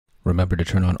Remember to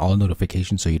turn on all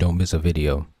notifications so you don't miss a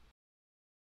video.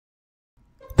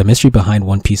 The mystery behind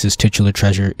One Piece's titular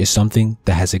treasure is something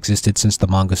that has existed since the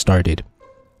manga started.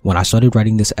 When I started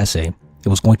writing this essay, it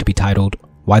was going to be titled,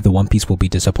 Why the One Piece Will Be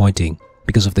Disappointing,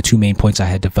 because of the two main points I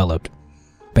had developed.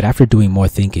 But after doing more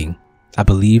thinking, I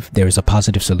believe there is a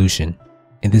positive solution.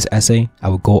 In this essay, I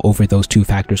will go over those two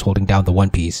factors holding down the One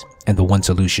Piece and the one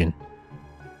solution.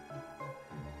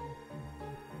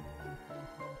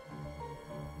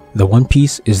 The One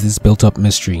Piece is this built-up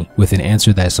mystery with an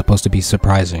answer that is supposed to be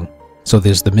surprising. So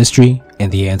there's the mystery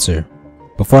and the answer.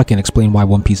 Before I can explain why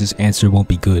One Piece's answer won't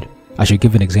be good, I should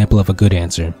give an example of a good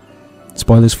answer.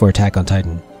 Spoilers for Attack on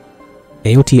Titan.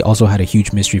 AOT also had a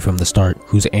huge mystery from the start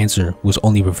whose answer was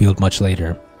only revealed much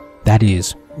later. That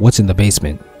is, what's in the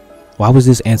basement? Why was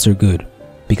this answer good?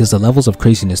 Because the levels of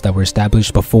craziness that were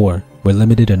established before were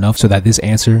limited enough so that this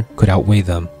answer could outweigh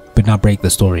them, but not break the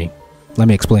story. Let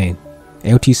me explain.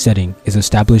 AOT's setting is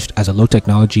established as a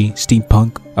low-technology,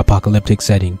 steampunk, apocalyptic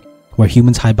setting, where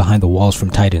humans hide behind the walls from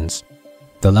titans.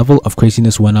 The level of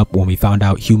craziness went up when we found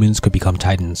out humans could become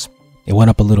titans. It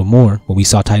went up a little more when we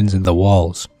saw titans in the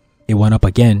walls. It went up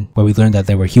again when we learned that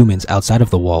there were humans outside of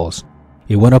the walls.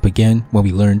 It went up again when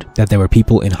we learned that there were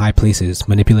people in high places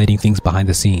manipulating things behind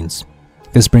the scenes.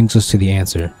 This brings us to the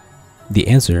answer. The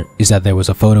answer is that there was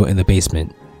a photo in the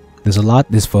basement. There's a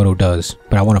lot this photo does,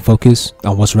 but I want to focus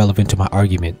on what's relevant to my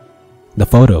argument. The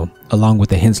photo, along with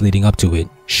the hints leading up to it,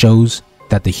 shows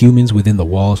that the humans within the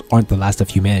walls aren't the last of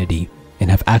humanity and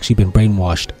have actually been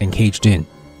brainwashed and caged in.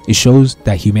 It shows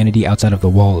that humanity outside of the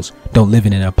walls don't live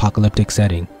in an apocalyptic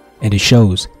setting, and it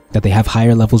shows that they have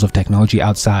higher levels of technology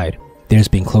outside, theirs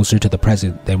being closer to the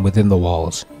present than within the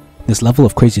walls. This level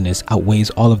of craziness outweighs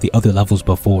all of the other levels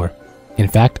before. In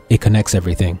fact, it connects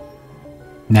everything.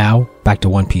 Now, back to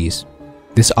One Piece.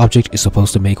 This object is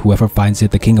supposed to make whoever finds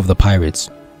it the king of the pirates.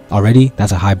 Already,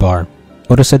 that's a high bar.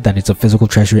 Oda said that it's a physical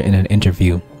treasure in an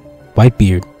interview.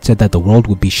 Whitebeard said that the world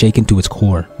would be shaken to its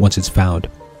core once it's found.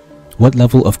 What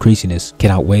level of craziness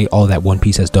can outweigh all that One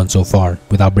Piece has done so far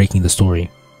without breaking the story?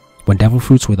 When devil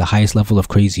fruits were the highest level of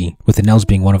crazy, with the Nels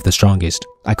being one of the strongest,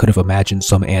 I could have imagined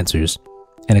some answers.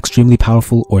 An extremely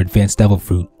powerful or advanced devil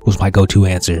fruit was my go-to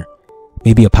answer.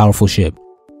 Maybe a powerful ship.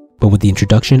 But with the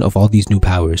introduction of all these new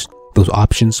powers, those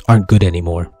options aren't good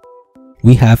anymore.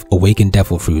 We have awakened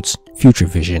devil fruits, future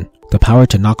vision, the power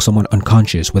to knock someone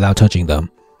unconscious without touching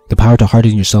them, the power to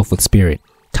harden yourself with spirit,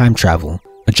 time travel,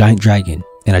 a giant dragon,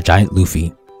 and a giant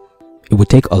Luffy. It would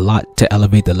take a lot to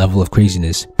elevate the level of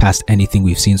craziness past anything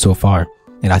we've seen so far,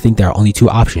 and I think there are only two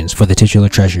options for the titular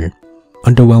treasure: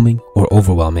 underwhelming or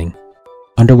overwhelming.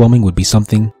 Underwhelming would be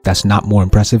something that's not more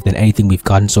impressive than anything we've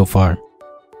gotten so far.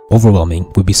 Overwhelming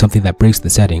would be something that breaks the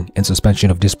setting and suspension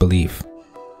of disbelief.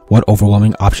 What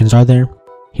overwhelming options are there?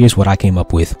 Here's what I came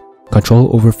up with: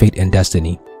 control over fate and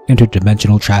destiny,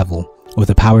 interdimensional travel, or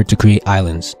the power to create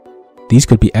islands. These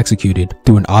could be executed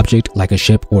through an object like a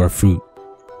ship or a fruit.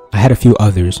 I had a few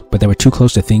others, but they were too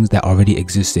close to things that already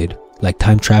existed, like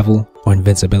time travel or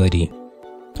invincibility.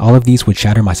 All of these would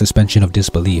shatter my suspension of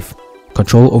disbelief.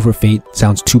 Control over fate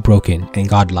sounds too broken and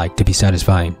godlike to be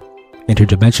satisfying.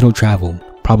 Interdimensional travel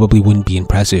probably wouldn't be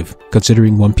impressive,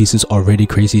 considering One Piece's already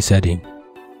crazy setting.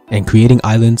 And creating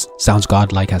islands sounds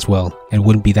godlike as well, and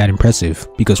wouldn't be that impressive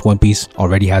because One Piece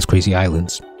already has crazy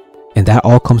islands. And that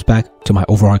all comes back to my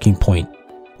overarching point.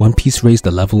 One Piece raised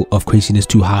the level of craziness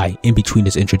too high in between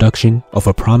its introduction of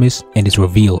a promise and its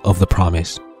reveal of the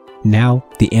promise. Now,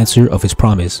 the answer of his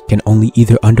promise can only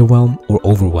either underwhelm or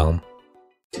overwhelm.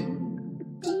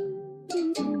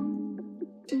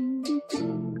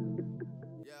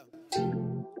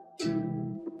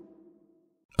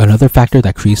 Another factor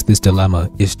that creates this dilemma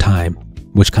is time,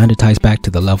 which kinda ties back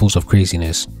to the levels of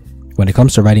craziness. When it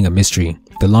comes to writing a mystery,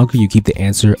 the longer you keep the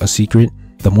answer a secret,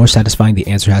 the more satisfying the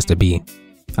answer has to be.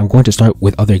 I'm going to start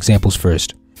with other examples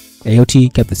first. AOT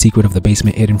kept the secret of the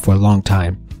basement hidden for a long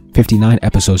time, 59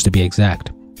 episodes to be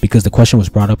exact, because the question was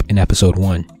brought up in episode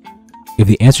 1. If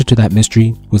the answer to that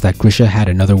mystery was that Grisha had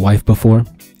another wife before,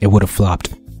 it would have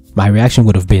flopped. My reaction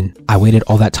would have been, I waited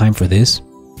all that time for this?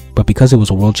 But because it was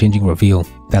a world-changing reveal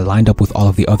that lined up with all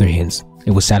of the other hints,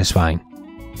 it was satisfying.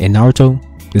 In Naruto,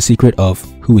 the secret of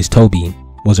who is Tobi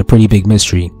was a pretty big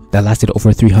mystery that lasted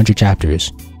over 300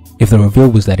 chapters. If the reveal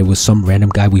was that it was some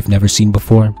random guy we've never seen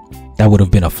before, that would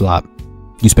have been a flop.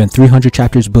 You spent 300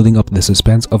 chapters building up the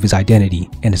suspense of his identity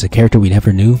and as a character we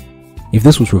never knew. If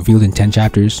this was revealed in 10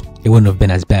 chapters, it wouldn't have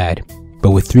been as bad.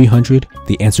 But with 300,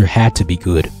 the answer had to be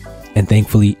good. And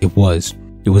thankfully it was.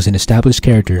 It was an established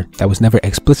character that was never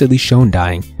explicitly shown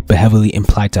dying, but heavily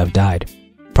implied to have died.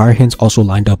 Prior hints also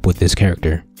lined up with this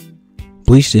character.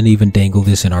 Bleach didn't even dangle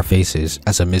this in our faces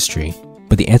as a mystery,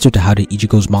 but the answer to how did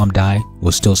Ichigo's mom die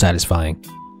was still satisfying.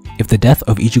 If the death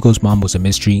of Ichigo's mom was a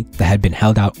mystery that had been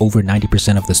held out over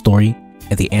 90% of the story,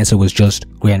 and the answer was just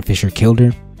Grand Fisher killed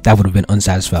her, that would have been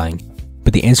unsatisfying.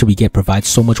 But the answer we get provides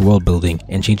so much world building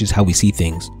and changes how we see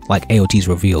things, like AOT's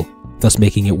reveal, thus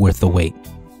making it worth the wait.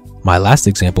 My last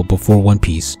example before One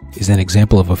Piece is an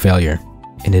example of a failure.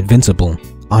 In Invincible,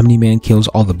 Omni-Man kills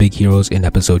all the big heroes in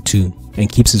episode 2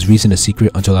 and keeps his reason a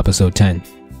secret until episode 10.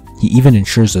 He even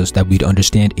ensures us that we'd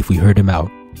understand if we heard him out.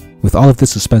 With all of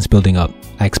this suspense building up,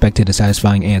 I expected a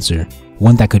satisfying answer,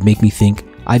 one that could make me think,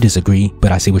 I disagree,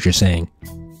 but I see what you're saying.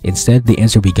 Instead, the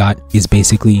answer we got is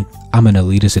basically, I'm an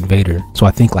elitist invader, so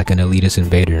I think like an elitist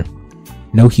invader.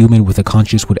 No human with a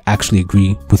conscience would actually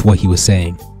agree with what he was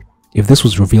saying. If this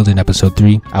was revealed in episode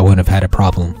 3, I wouldn't have had a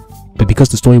problem. But because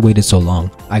the story waited so long,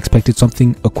 I expected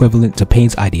something equivalent to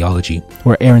Pain's ideology,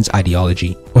 or Aaron's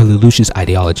ideology, or Lelouch's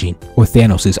ideology, or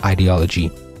Thanos'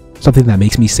 ideology. Something that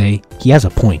makes me say, he has a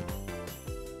point.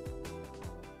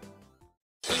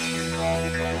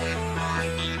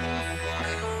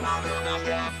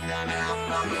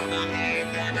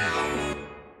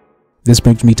 This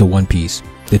brings me to One Piece.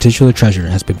 The titular treasure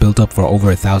has been built up for over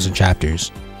 1,000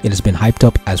 chapters. It has been hyped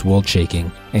up as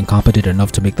world-shaking, and competent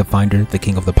enough to make the finder the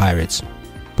king of the pirates.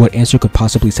 What answer could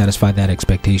possibly satisfy that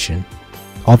expectation?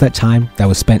 All that time that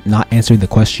was spent not answering the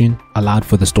question allowed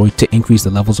for the story to increase the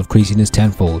levels of craziness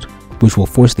tenfold, which will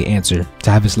force the answer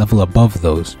to have its level above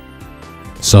those.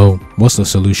 So, what's the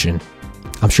solution?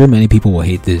 I'm sure many people will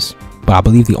hate this, but I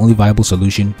believe the only viable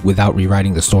solution without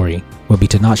rewriting the story would be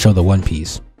to not show the One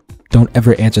Piece. Don't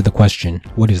ever answer the question,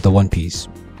 what is the One Piece?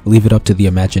 Leave it up to the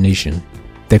imagination.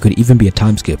 There could even be a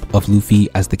time skip of Luffy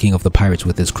as the king of the pirates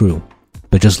with his crew,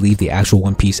 but just leave the actual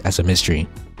One Piece as a mystery.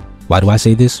 Why do I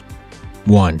say this?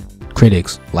 1.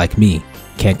 Critics, like me,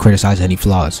 can't criticize any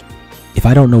flaws. If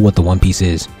I don't know what the One Piece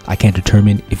is, I can't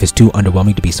determine if it's too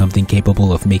underwhelming to be something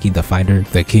capable of making the finder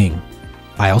the king.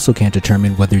 I also can't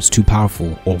determine whether it's too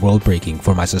powerful or world-breaking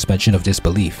for my suspension of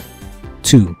disbelief.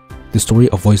 2. The story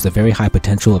avoids the very high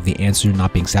potential of the answer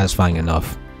not being satisfying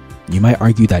enough. You might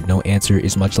argue that no answer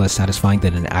is much less satisfying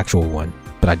than an actual one,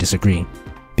 but I disagree.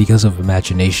 Because of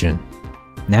imagination.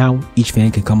 Now, each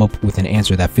fan can come up with an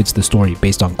answer that fits the story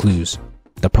based on clues.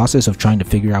 The process of trying to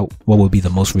figure out what would be the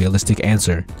most realistic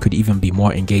answer could even be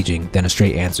more engaging than a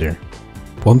straight answer.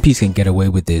 One Piece can get away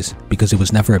with this because it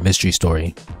was never a mystery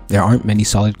story. There aren't many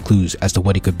solid clues as to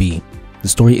what it could be. The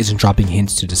story isn't dropping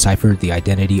hints to decipher the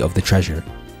identity of the treasure.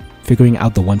 Figuring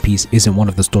out the One Piece isn't one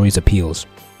of the story's appeals.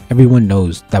 Everyone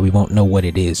knows that we won't know what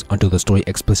it is until the story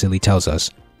explicitly tells us.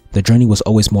 The journey was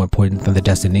always more important than the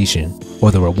destination, or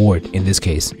the reward in this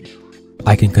case.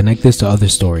 I can connect this to other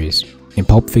stories. In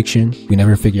Pulp Fiction, we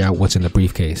never figure out what's in the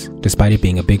briefcase, despite it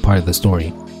being a big part of the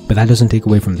story. But that doesn't take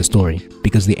away from the story,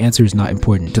 because the answer is not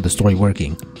important to the story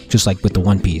working, just like with the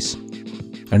One Piece.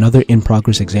 Another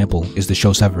in-progress example is the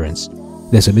show Severance.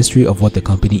 There's a mystery of what the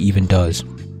company even does,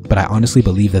 but I honestly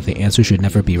believe that the answer should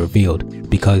never be revealed,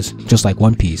 because, just like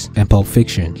One Piece and Pulp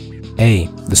Fiction, A,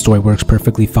 the story works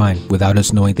perfectly fine without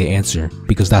us knowing the answer,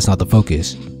 because that's not the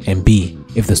focus, and B,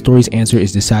 if the story's answer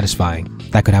is dissatisfying,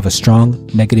 that could have a strong,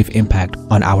 negative impact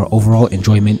on our overall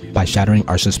enjoyment by shattering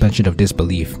our suspension of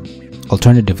disbelief.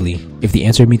 Alternatively, if the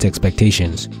answer meets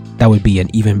expectations, that would be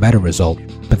an even better result,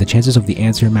 but the chances of the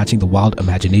answer matching the wild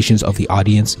imaginations of the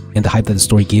audience and the hype that the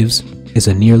story gives is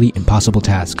a nearly impossible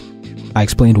task. I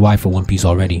explained why for One Piece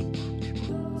already.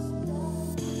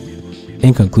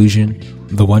 In conclusion,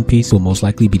 the One Piece will most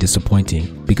likely be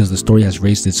disappointing because the story has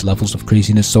raised its levels of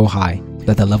craziness so high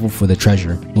that the level for the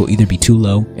treasure will either be too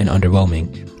low and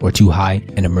underwhelming, or too high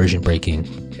and immersion breaking,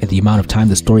 and the amount of time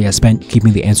the story has spent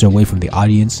keeping the answer away from the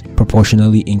audience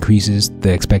proportionally increases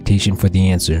the expectation for the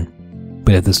answer.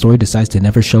 But if the story decides to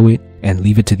never show it and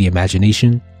leave it to the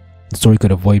imagination, the story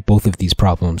could avoid both of these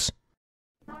problems.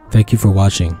 Thank you for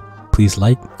watching. Please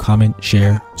like, comment,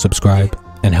 share, subscribe,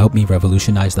 and help me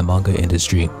revolutionize the manga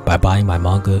industry by buying my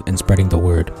manga and spreading the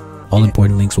word. All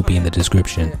important links will be in the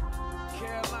description.